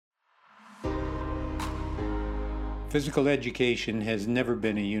Physical education has never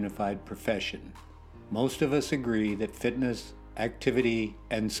been a unified profession. Most of us agree that fitness, activity,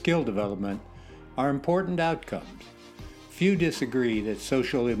 and skill development are important outcomes. Few disagree that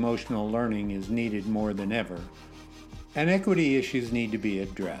social-emotional learning is needed more than ever, and equity issues need to be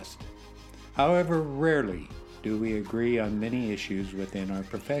addressed. However, rarely do we agree on many issues within our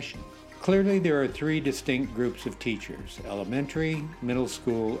profession. Clearly, there are three distinct groups of teachers: elementary, middle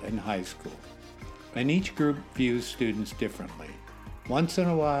school, and high school. And each group views students differently. Once in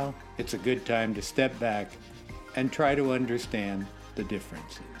a while, it's a good time to step back and try to understand the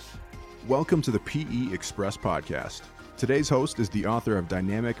differences. Welcome to the PE Express podcast. Today's host is the author of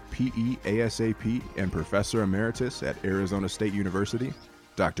Dynamic PE ASAP and Professor Emeritus at Arizona State University,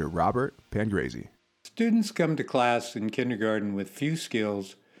 Dr. Robert Pangrazi. Students come to class in kindergarten with few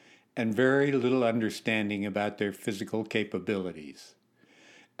skills and very little understanding about their physical capabilities.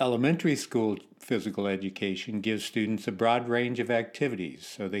 Elementary school physical education gives students a broad range of activities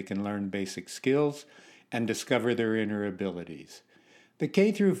so they can learn basic skills and discover their inner abilities. The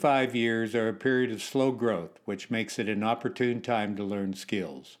K through 5 years are a period of slow growth, which makes it an opportune time to learn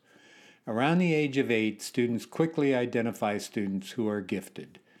skills. Around the age of 8, students quickly identify students who are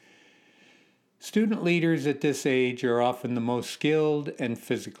gifted. Student leaders at this age are often the most skilled and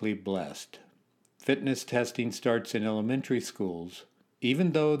physically blessed. Fitness testing starts in elementary schools,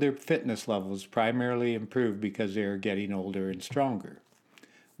 even though their fitness levels primarily improve because they are getting older and stronger.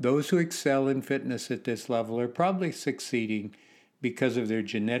 Those who excel in fitness at this level are probably succeeding because of their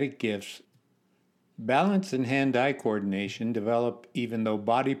genetic gifts. Balance and hand-eye coordination develop even though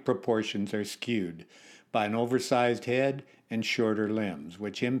body proportions are skewed by an oversized head and shorter limbs,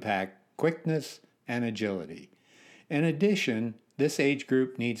 which impact quickness and agility. In addition, this age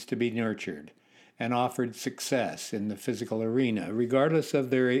group needs to be nurtured and offered success in the physical arena, regardless of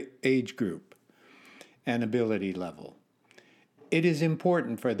their age group and ability level. It is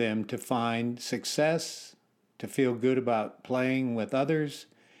important for them to find success, to feel good about playing with others,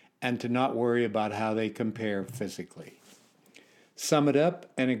 and to not worry about how they compare physically. Sum it up,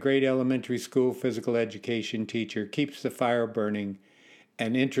 and a great elementary school physical education teacher keeps the fire burning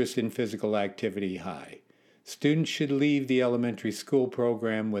and interest in physical activity high. Students should leave the elementary school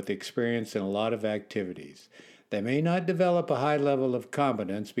program with experience in a lot of activities. They may not develop a high level of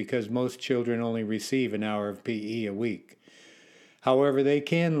competence because most children only receive an hour of PE a week. However, they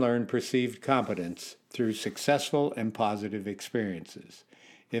can learn perceived competence through successful and positive experiences.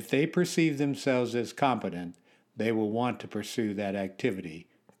 If they perceive themselves as competent, they will want to pursue that activity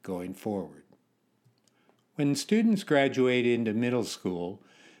going forward. When students graduate into middle school,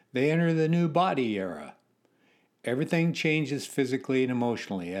 they enter the new body era. Everything changes physically and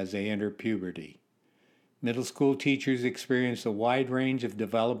emotionally as they enter puberty. Middle school teachers experience a wide range of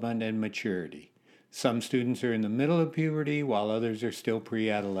development and maturity. Some students are in the middle of puberty, while others are still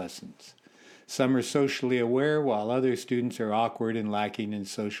pre-adolescents. Some are socially aware, while other students are awkward and lacking in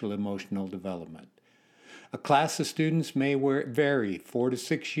social emotional development. A class of students may vary 4 to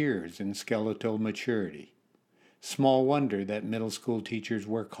 6 years in skeletal maturity. Small wonder that middle school teachers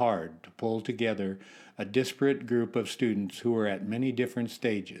work hard to pull together a disparate group of students who are at many different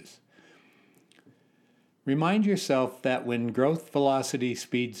stages. Remind yourself that when growth velocity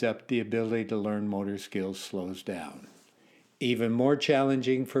speeds up, the ability to learn motor skills slows down. Even more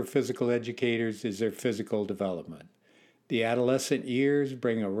challenging for physical educators is their physical development. The adolescent years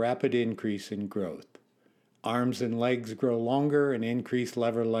bring a rapid increase in growth. Arms and legs grow longer, and increased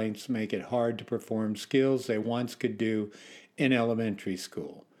lever lengths make it hard to perform skills they once could do in elementary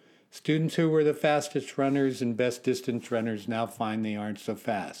school. Students who were the fastest runners and best distance runners now find they aren't so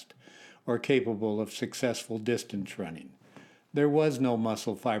fast or capable of successful distance running. There was no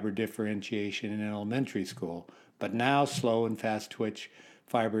muscle fiber differentiation in elementary school, but now slow and fast twitch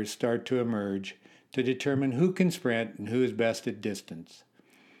fibers start to emerge to determine who can sprint and who is best at distance.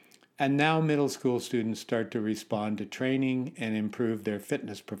 And now middle school students start to respond to training and improve their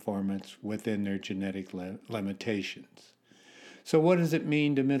fitness performance within their genetic limitations. So what does it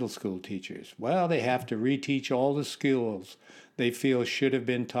mean to middle school teachers? Well, they have to reteach all the skills they feel should have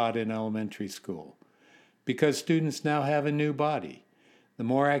been taught in elementary school, because students now have a new body. The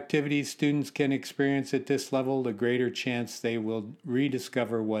more activities students can experience at this level, the greater chance they will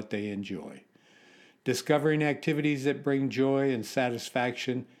rediscover what they enjoy. Discovering activities that bring joy and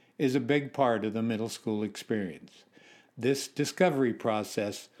satisfaction is a big part of the middle school experience. This discovery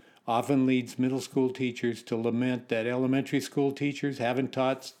process often leads middle school teachers to lament that elementary school teachers haven't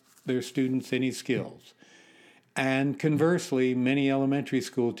taught their students any skills. And conversely, many elementary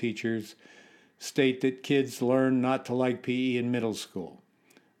school teachers state that kids learn not to like PE in middle school.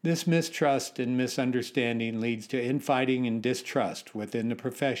 This mistrust and misunderstanding leads to infighting and distrust within the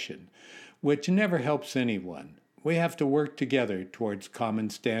profession, which never helps anyone. We have to work together towards common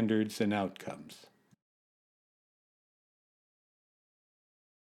standards and outcomes.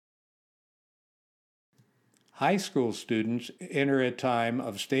 High school students enter a time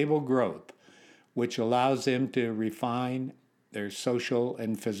of stable growth, which allows them to refine their social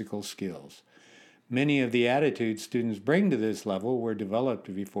and physical skills. Many of the attitudes students bring to this level were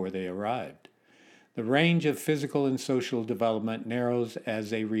developed before they arrived. The range of physical and social development narrows as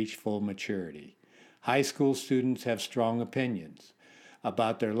they reach full maturity. High school students have strong opinions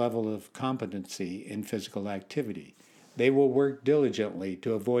about their level of competency in physical activity. They will work diligently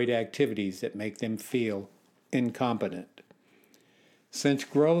to avoid activities that make them feel incompetent. Since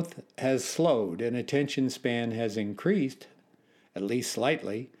growth has slowed and attention span has increased, at least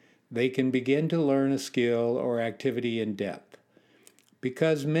slightly, they can begin to learn a skill or activity in depth.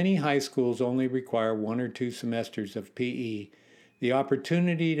 Because many high schools only require 1 or 2 semesters of PE, the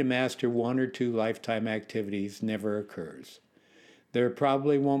opportunity to master 1 or 2 lifetime activities never occurs. There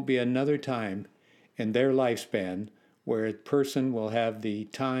probably won't be another time in their lifespan where a person will have the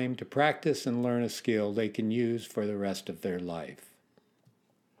time to practice and learn a skill they can use for the rest of their life.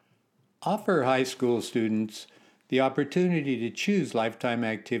 Offer high school students the opportunity to choose lifetime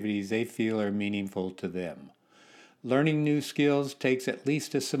activities they feel are meaningful to them. Learning new skills takes at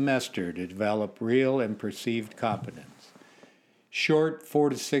least a semester to develop real and perceived competence. Short 4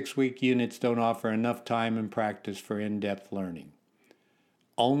 to 6 week units don't offer enough time and practice for in-depth learning.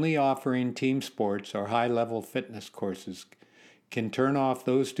 Only offering team sports or high-level fitness courses can turn off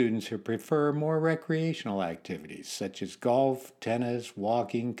those students who prefer more recreational activities such as golf, tennis,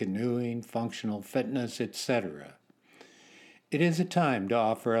 walking, canoeing, functional fitness, etc. It is a time to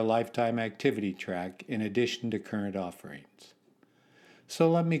offer a lifetime activity track in addition to current offerings.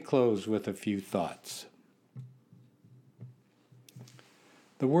 So let me close with a few thoughts.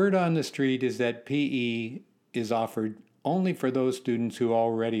 The word on the street is that PE is offered only for those students who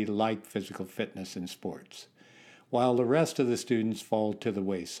already like physical fitness and sports, while the rest of the students fall to the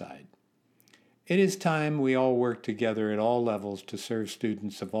wayside. It is time we all work together at all levels to serve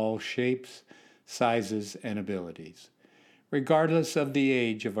students of all shapes, sizes, and abilities. Regardless of the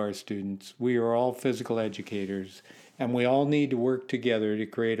age of our students, we are all physical educators, and we all need to work together to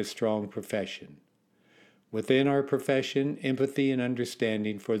create a strong profession. Within our profession, empathy and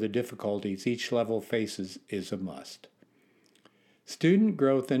understanding for the difficulties each level faces is a must. Student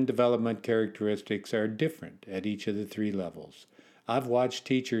growth and development characteristics are different at each of the 3 levels. I've watched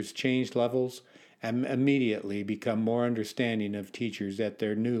teachers change levels and immediately become more understanding of teachers at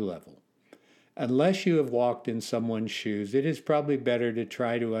their new level. Unless you have walked in someone's shoes, it is probably better to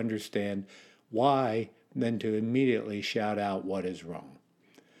try to understand why than to immediately shout out what is wrong.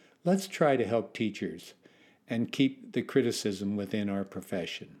 Let's try to help teachers and keep the criticism within our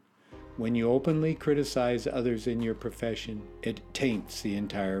profession. When you openly criticize others in your profession, it taints the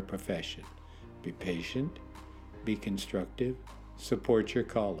entire profession. Be patient, be constructive, support your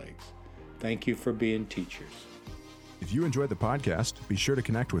colleagues. Thank you for being teachers. If you enjoyed the podcast, be sure to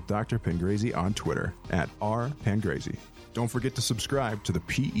connect with Dr. Pangrazi on Twitter at @rpangrazi. Don't forget to subscribe to the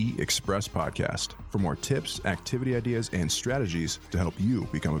PE Express podcast for more tips, activity ideas, and strategies to help you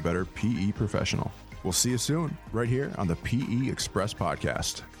become a better PE professional. We'll see you soon, right here on the PE Express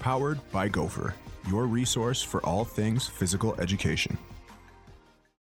podcast, powered by Gopher, your resource for all things physical education.